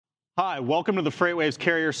Hi, welcome to the FreightWaves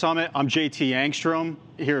Carrier Summit. I'm JT Angstrom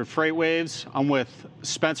here at FreightWaves. I'm with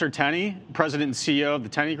Spencer Tenney, President and CEO of the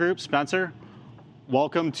Tenney Group. Spencer,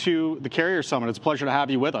 welcome to the Carrier Summit. It's a pleasure to have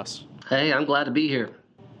you with us. Hey, I'm glad to be here.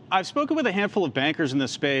 I've spoken with a handful of bankers in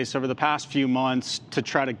this space over the past few months to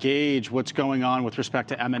try to gauge what's going on with respect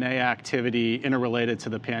to M&A activity interrelated to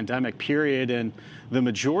the pandemic period. And the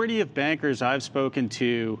majority of bankers I've spoken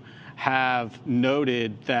to have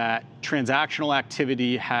noted that transactional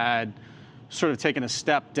activity had sort of taken a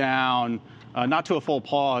step down, not to a full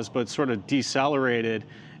pause, but sort of decelerated.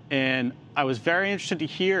 And I was very interested to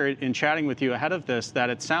hear in chatting with you ahead of this that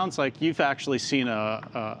it sounds like you've actually seen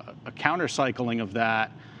a counter-cycling of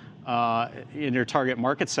that in your target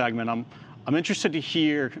market segment. I'm interested to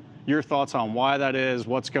hear your thoughts on why that is,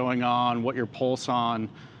 what's going on, what your pulse on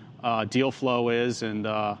deal flow is, and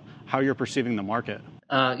how you're perceiving the market.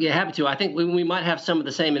 Yeah, happy to. I think we might have some of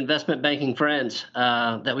the same investment banking friends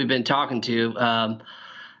that we've been talking to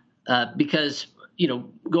because,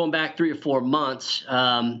 going back 3 or 4 months,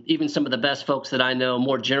 even some of the best folks that I know,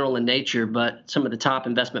 more general in nature, but some of the top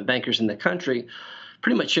investment bankers in the country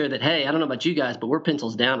pretty much share that, hey, I don't know about you guys, but we're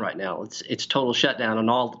pencils down right now. It's total shutdown on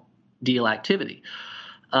all deal activity.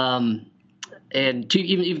 And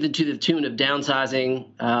even to the tune of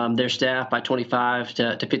downsizing their staff by 25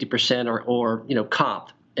 to 50% or comp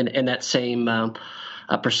and that same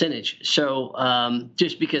percentage. So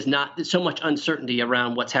just because not so much uncertainty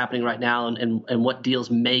around what's happening right now and what deals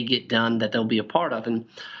may get done that they'll be a part of. And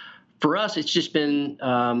for us, it's just been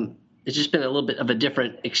a little bit of a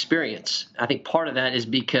different experience. I think part of that is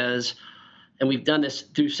because, and we've done this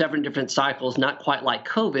through several different cycles, not quite like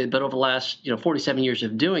COVID, but over the last 47 years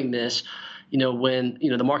of doing this. When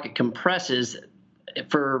the market compresses,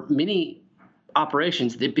 for many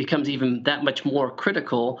operations, it becomes even that much more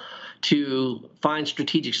critical to find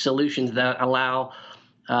strategic solutions that allow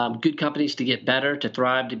good companies to get better, to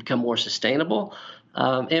thrive, to become more sustainable,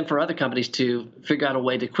 and for other companies to figure out a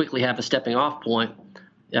way to quickly have a stepping off point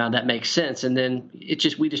that makes sense. And then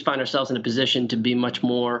we just find ourselves in a position to be much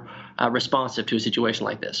more responsive to a situation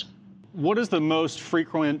like this. What is the most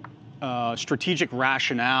frequent strategic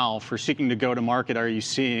rationale for seeking to go to market are you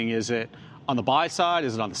seeing? Is it on the buy side?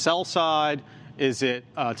 Is it on the sell side? Is it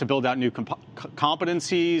to build out new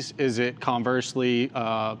competencies? Is it conversely,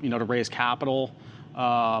 to raise capital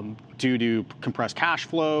due to compressed cash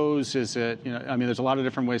flows? Is it, there's a lot of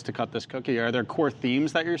different ways to cut this cookie. Are there core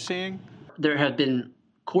themes that you're seeing? There have been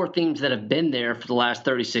core themes that have been there for the last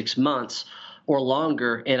 36 months or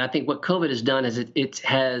longer. And I think what COVID has done is it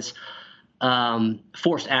has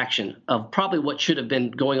forced action of probably what should have been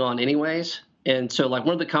going on anyways. And so one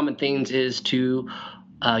of the common themes is to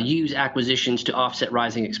use acquisitions to offset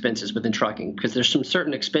rising expenses within trucking, because there's some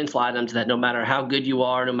certain expense items that no matter how good you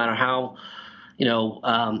are, no matter how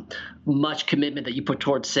much commitment that you put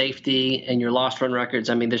towards safety and your loss run records,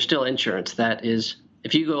 there's still insurance that is,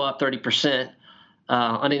 if you go up 30%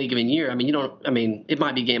 on any given year, it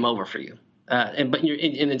might be game over for you. But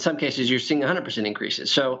in some cases you're seeing 100%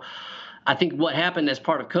 increases. So I think what happened as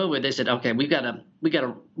part of COVID, they said, okay, we got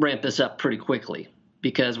to ramp this up pretty quickly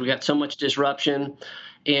because we got so much disruption,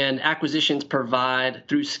 and acquisitions provide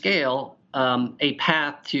through scale a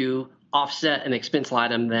path to offset an expense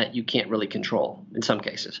item that you can't really control in some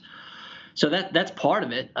cases. So that's part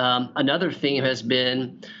of it. Another theme has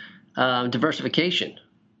been diversification.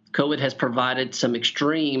 COVID has provided some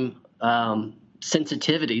extreme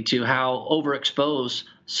sensitivity to how overexposed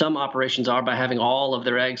some operations are by having all of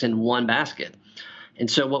their eggs in one basket. And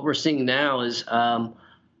so what we're seeing now is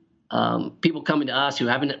people coming to us who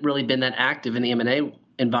haven't really been that active in the M&A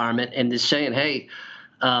environment and just saying, hey,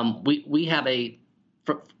 we have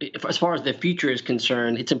as far as the future is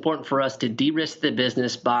concerned, it's important for us to de-risk the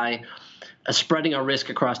business by spreading our risk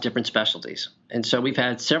across different specialties. And so we've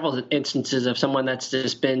had several instances of someone that's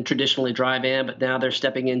just been traditionally dry van, but now they're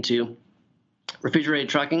stepping into refrigerated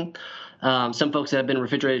trucking. Some folks that have been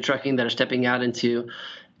refrigerated trucking that are stepping out into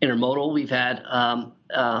intermodal. We've had,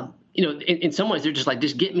 in some ways, they're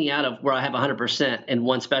just get me out of where I have 100% in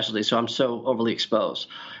one specialty, so I'm so overly exposed.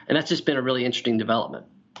 And that's just been a really interesting development.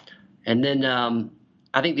 And then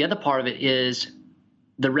I think the other part of it is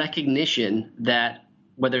the recognition that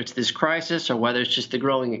whether it's this crisis or whether it's just the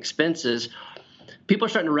growing expenses, people are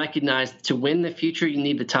starting to recognize to win the future, you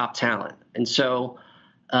need the top talent. And so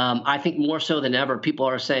I think more so than ever, people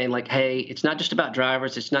are saying hey, it's not just about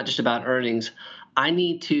drivers. It's not just about earnings. I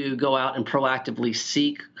need to go out and proactively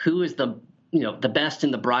seek who is the best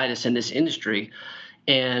and the brightest in this industry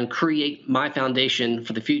and create my foundation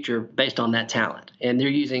for the future based on that talent. And they're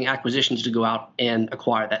using acquisitions to go out and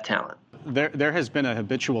acquire that talent. there has been a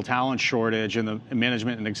habitual talent shortage in the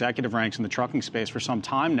management and executive ranks in the trucking space for some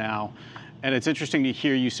time now. And it's interesting to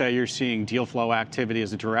hear you say you're seeing deal flow activity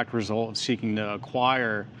as a direct result of seeking to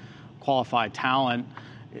acquire qualified talent,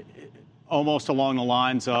 almost along the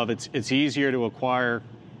lines of it's easier to acquire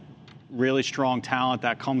really strong talent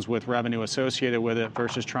that comes with revenue associated with it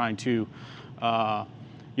versus trying to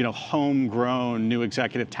homegrown new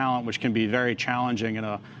executive talent, which can be very challenging in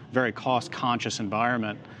a very cost-conscious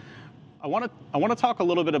environment. I want to talk a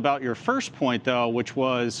little bit about your first point, though, which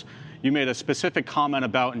was you made a specific comment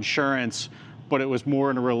about insurance, but it was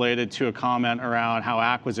more related to a comment around how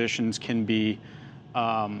acquisitions can be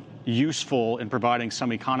useful in providing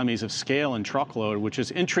some economies of scale in truckload, which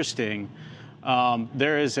is interesting.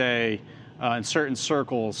 There is in certain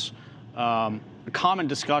circles, a common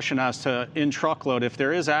discussion as to in truckload if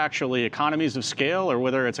there is actually economies of scale or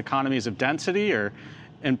whether it's economies of density or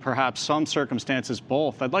in perhaps some circumstances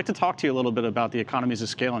both. I'd like to talk to you a little bit about the economies of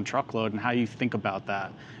scale in truckload and how you think about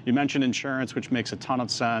that. You mentioned insurance, which makes a ton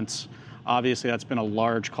of sense. Obviously, that's been a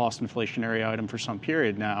large cost inflationary item for some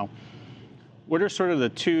period now. What are sort of the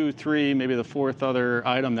 2, 3, maybe the fourth other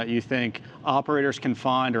item that you think operators can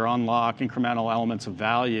find or unlock incremental elements of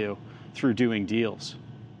value through doing deals?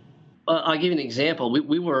 I'll give you an example.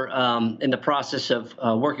 We were in the process of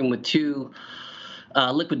working with two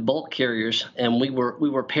liquid bulk carriers, and we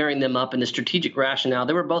were pairing them up in the strategic rationale.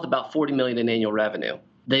 They were both about $40 million in annual revenue.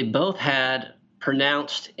 They both had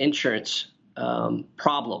pronounced insurance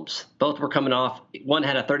problems. Both were coming off. One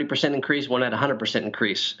had a 30% increase, one had a 100%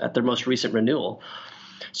 increase at their most recent renewal.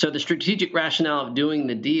 So the strategic rationale of doing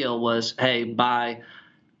the deal was, hey, by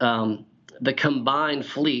the combined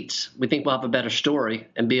fleets, we think we'll have a better story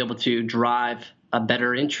and be able to drive a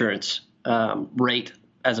better insurance rate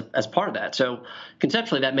as part of that. So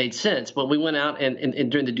conceptually, that made sense. But we went out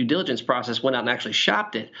and during the due diligence process, went out and actually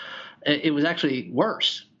shopped it. It was actually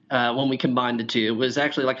worse when we combined the two. It was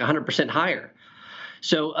actually like 100% higher.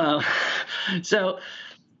 So,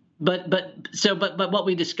 but what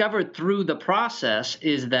we discovered through the process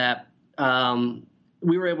is that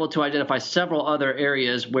we were able to identify several other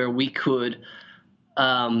areas where we could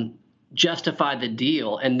justify the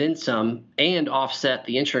deal and then some, and offset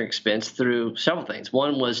the insurance expense through several things.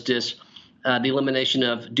 One was just the elimination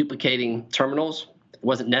of duplicating terminals. It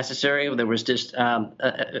wasn't necessary. There was just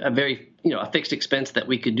a very, a fixed expense that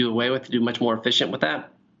we could do away with to do much more efficient with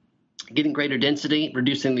that. Getting greater density,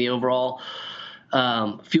 reducing the overall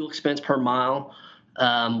fuel expense per mile.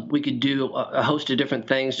 We could do a host of different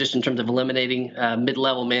things just in terms of eliminating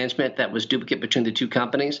mid-level management that was duplicate between the two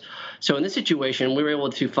companies. So in this situation, we were able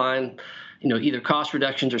to find, either cost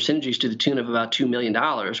reductions or synergies to the tune of about $2 million,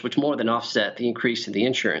 which more than offset the increase in the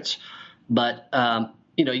insurance. But,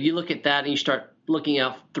 you look at that and you start looking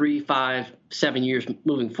out 3, 5, 7 years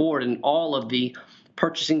moving forward, and all of the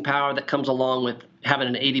purchasing power that comes along with having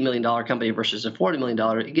an $80 million company versus a $40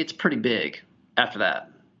 million, it gets pretty big after that.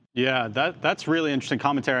 Yeah, that's really interesting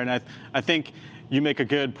commentary, and I think you make a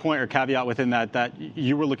good point or caveat within that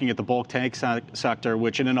you were looking at the bulk tank sector,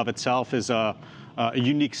 which in and of itself is a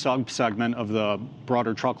unique sub-segment of the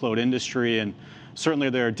broader truckload industry, and certainly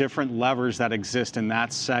there are different levers that exist in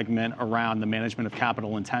that segment around the management of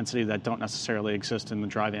capital intensity that don't necessarily exist in the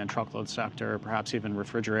dry van truckload sector, or perhaps even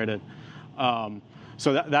refrigerated.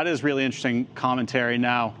 So that is really interesting commentary.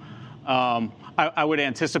 Now, I would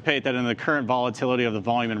anticipate that in the current volatility of the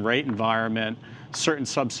volume and rate environment, certain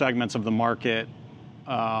subsegments of the market,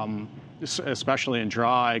 especially in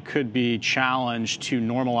dry, could be challenged to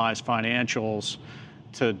normalize financials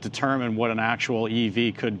to determine what an actual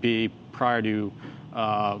EV could be prior to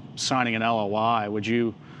signing an LOI. Would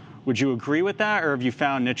you agree with that, or have you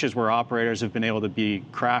found niches where operators have been able to be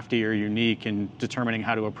crafty or unique in determining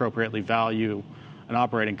how to appropriately value an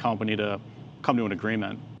operating company to come to an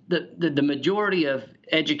agreement? The majority of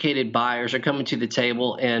educated buyers are coming to the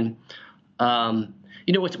table, and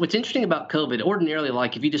what's interesting about COVID. Ordinarily,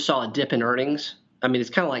 like if you just saw a dip in earnings, I mean, it's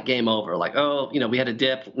kind of like game over. Like, we had a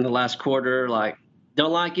dip in the last quarter. Like,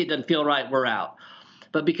 don't like it, doesn't feel right, we're out.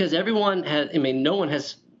 But because everyone has, no one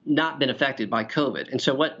has not been affected by COVID, and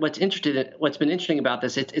so what's been interesting about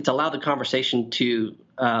this, it's allowed the conversation to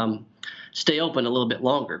stay open a little bit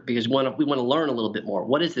longer because we want to learn a little bit more.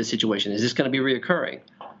 What is this situation? Is this going to be reoccurring?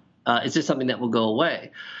 Is this something that will go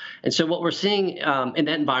away? And so what we're seeing in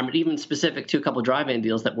that environment, even specific to a couple of dry van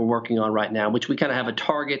deals that we're working on right now, which we kind of have a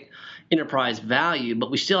target enterprise value,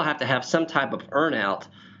 but we still have to have some type of earnout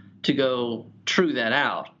to go true that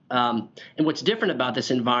out. And what's different about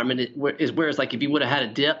this environment is whereas like if you would have had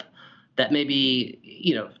a dip that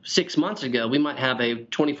maybe 6 months ago, we might have a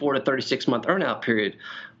 24 to 36 month earnout period.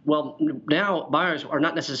 Well, now buyers are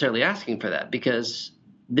not necessarily asking for that because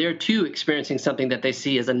they're too experiencing something that they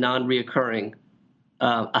see as a non-reoccurring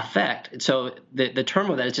effect. And so the term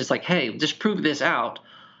of that is just like, hey, just prove this out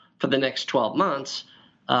for the next 12 months,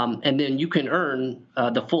 and then you can earn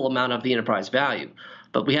the full amount of the enterprise value.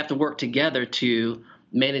 But we have to work together to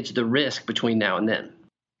manage the risk between now and then.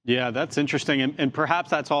 Yeah, that's interesting. And perhaps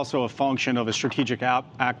that's also a function of a strategic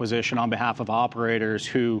acquisition on behalf of operators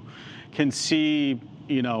who can see,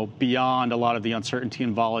 beyond a lot of the uncertainty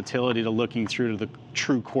and volatility to looking through to the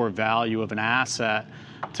true core value of an asset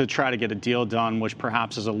to try to get a deal done, which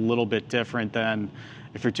perhaps is a little bit different than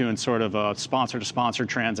if you're doing sort of a sponsor-to-sponsor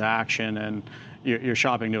transaction and you're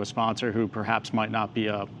shopping to a sponsor who perhaps might not be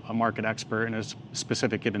a market expert in a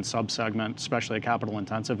specific given subsegment, especially a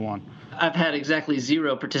capital-intensive one. I've had exactly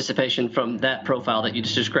zero participation from that profile that you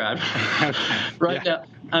just described. Now.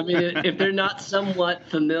 I mean, if they're not somewhat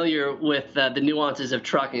familiar with the nuances of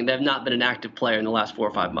trucking, they've not been an active player in the last 4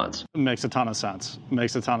 or 5 months. Makes a ton of sense.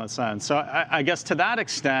 So I guess to that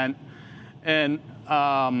extent, and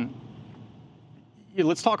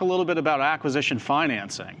let's talk a little bit about acquisition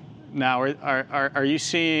financing. Now, are you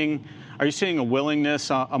seeing a willingness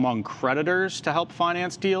among creditors to help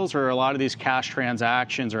finance deals, or are a lot of these cash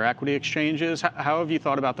transactions or equity exchanges? How have you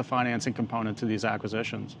thought about the financing component to these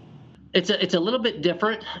acquisitions? It's a little bit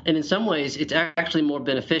different, and in some ways, it's actually more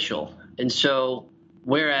beneficial. And so,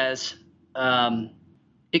 whereas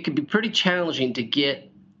it could be pretty challenging to get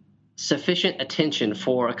sufficient attention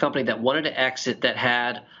for a company that wanted to exit that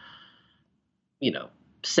had,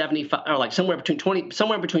 75 or like somewhere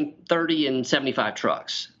between 30 and 75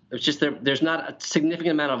 trucks. It's just there's not a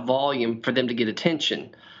significant amount of volume for them to get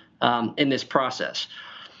attention in this process.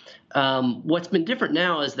 What's been different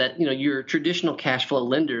now is that your traditional cash flow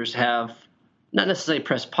lenders have not necessarily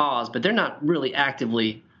pressed pause, but they're not really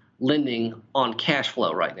actively lending on cash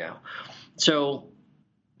flow right now. So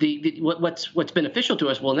what's beneficial to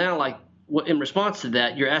us, well, now in response to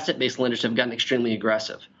that, your asset-based lenders have gotten extremely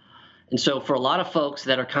aggressive. And so for a lot of folks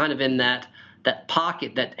that are kind of in that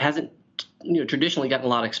pocket that hasn't traditionally gotten a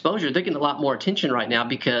lot of exposure, they're getting a lot more attention right now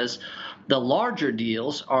because the larger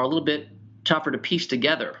deals are a little bit tougher to piece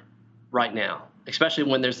together right now, especially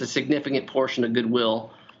when there's a significant portion of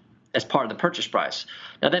goodwill as part of the purchase price.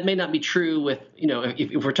 Now, that may not be true with,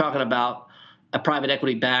 if we're talking about a private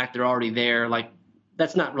equity back, they're already there,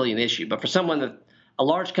 that's not really an issue. But for a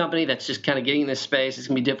large company that's just kind of getting in this space, it's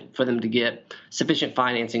going to be difficult for them to get sufficient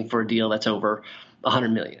financing for a deal that's over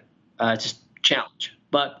 $100 million. It's just a challenge.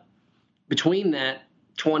 But between that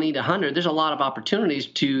 20 to 100, there's a lot of opportunities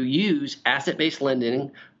to use asset-based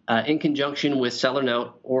lending in conjunction with seller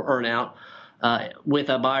note or earnout with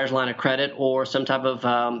a buyer's line of credit or some type of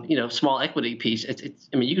small equity piece.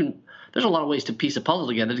 There's a lot of ways to piece a puzzle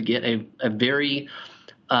together to get a very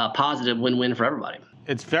positive win-win for everybody.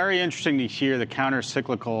 It's very interesting to hear the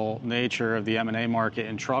counter-cyclical nature of the M&A market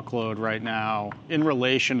in truckload right now in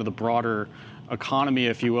relation to the broader economy,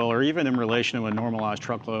 if you will, or even in relation to a normalized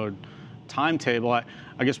truckload timetable. I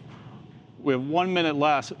guess we have 1 minute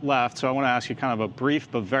left, so I want to ask you kind of a brief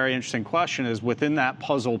but very interesting question is, within that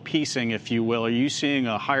puzzle piecing, if you will, are you seeing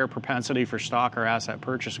a higher propensity for stock or asset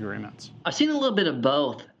purchase agreements? I've seen a little bit of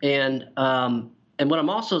both. And what I'm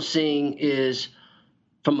also seeing is,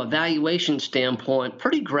 from a valuation standpoint,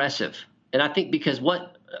 pretty aggressive. And I think because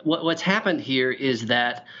what's happened here is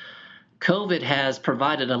that COVID has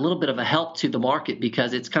provided a little bit of a help to the market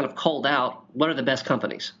because it's kind of culled out what are the best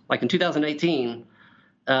companies. Like in 2018,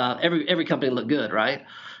 every company looked good, right?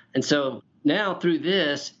 And so now through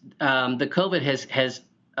this, the COVID has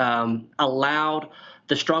allowed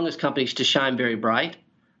the strongest companies to shine very bright.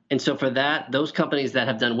 And so for that, those companies that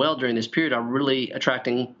have done well during this period are really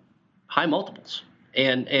attracting high multiples.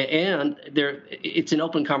 And it's an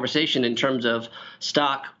open conversation in terms of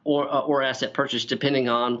stock or asset purchase, depending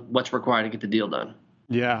on what's required to get the deal done.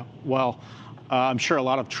 Yeah, well, I'm sure a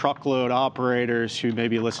lot of truckload operators who may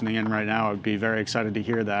be listening in right now would be very excited to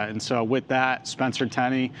hear that. And so with that, Spencer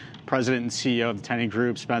Tenney, President and CEO of the Tenney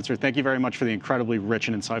Group. Spencer, thank you very much for the incredibly rich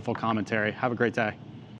and insightful commentary. Have a great day.